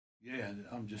Yeah,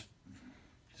 I'm just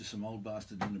some old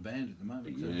bastard in the band at the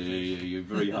moment. So. Yeah, you're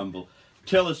very humble.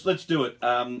 Tell us, let's do it.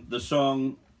 The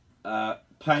song,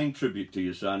 paying tribute to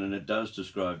your son, and it does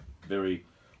describe very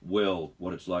well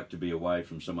what it's like to be away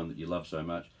from someone that you love so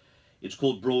much. It's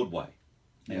called Broadway,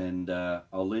 yeah. And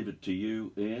I'll leave it to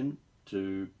you, Ian,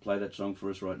 to play that song for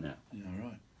us right now. Yeah, all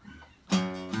right.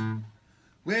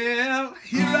 Well,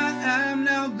 here I am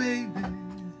now, baby.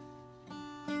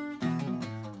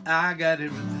 I got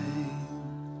everything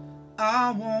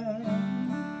I want.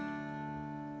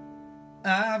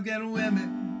 I've got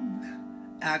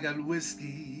women, I got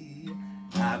whiskey,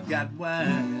 I've got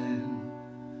wine,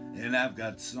 and I've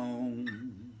got song.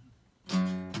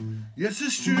 Yes,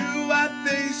 it's true what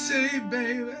they say,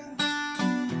 baby.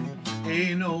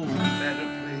 Ain't no better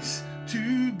place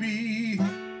to be.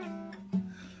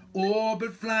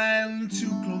 Orbit flying too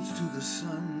close to the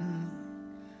sun,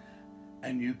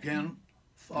 and you can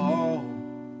fall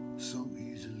so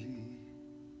easily.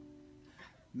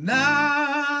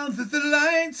 Now that the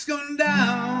lights gone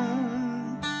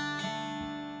down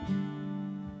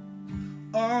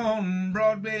on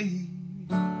Broadway,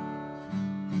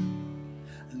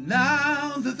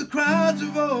 now that the crowds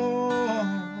have all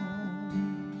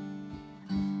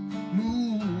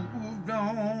moved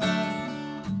on,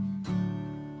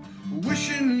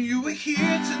 wishing you were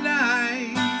here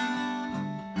tonight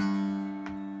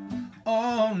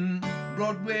on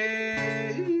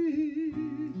Broadway.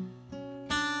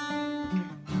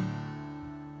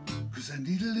 'Cause I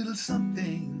need a little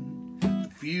something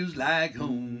that feels like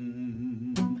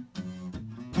home.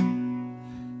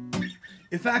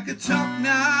 If I could talk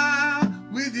now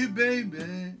with you,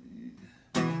 baby,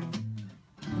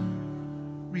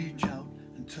 reach out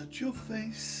and touch your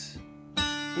face.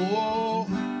 Oh,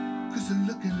 'cause I'm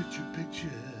looking at your picture,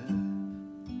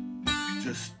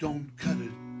 just don't cut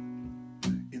it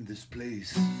in this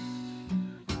place.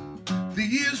 The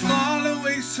years fall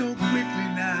away so quickly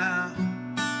now.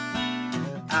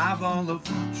 I've all the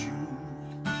fortune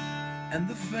and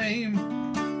the fame,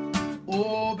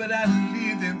 oh, but I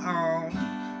leave them all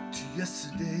to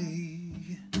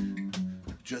yesterday,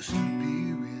 just to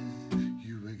be with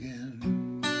you again.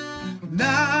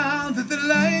 Now that the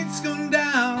lights gone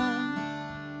down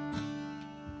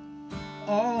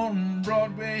on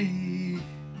Broadway,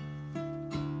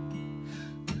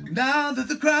 now that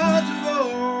the crowds have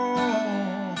all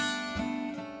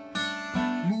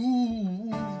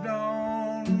moved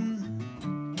on,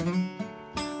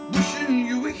 wishing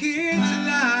you were here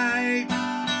tonight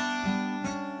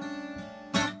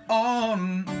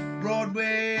on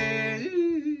Broadway.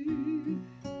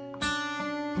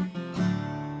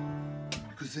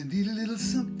 'Cause I need a little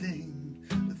something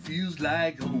that feels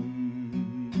like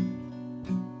home.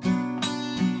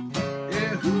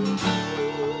 Yeah,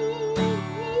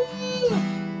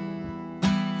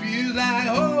 feels like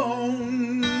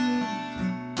home.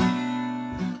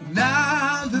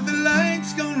 Now that the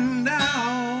lights gone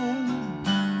down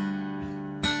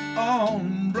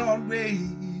on Broadway,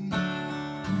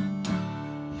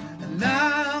 and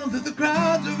now that the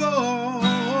crowds have all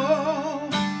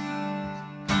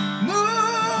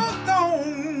moved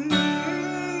on,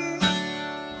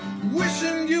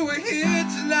 wishing you were here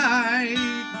tonight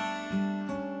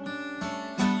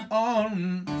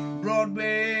on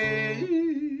Broadway.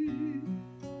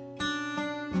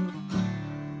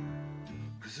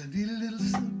 'Cause I need a little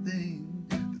something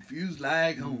that feels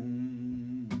like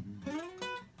home.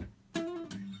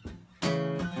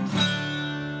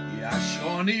 Yeah, I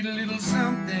sure need a little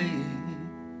something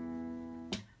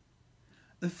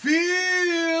that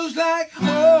feels like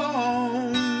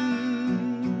home.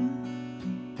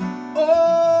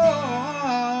 Oh,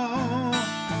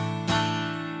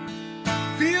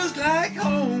 feels like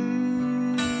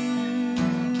home.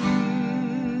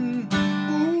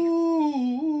 Ooh.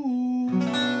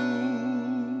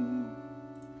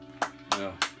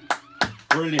 Yeah.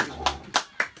 Brilliant.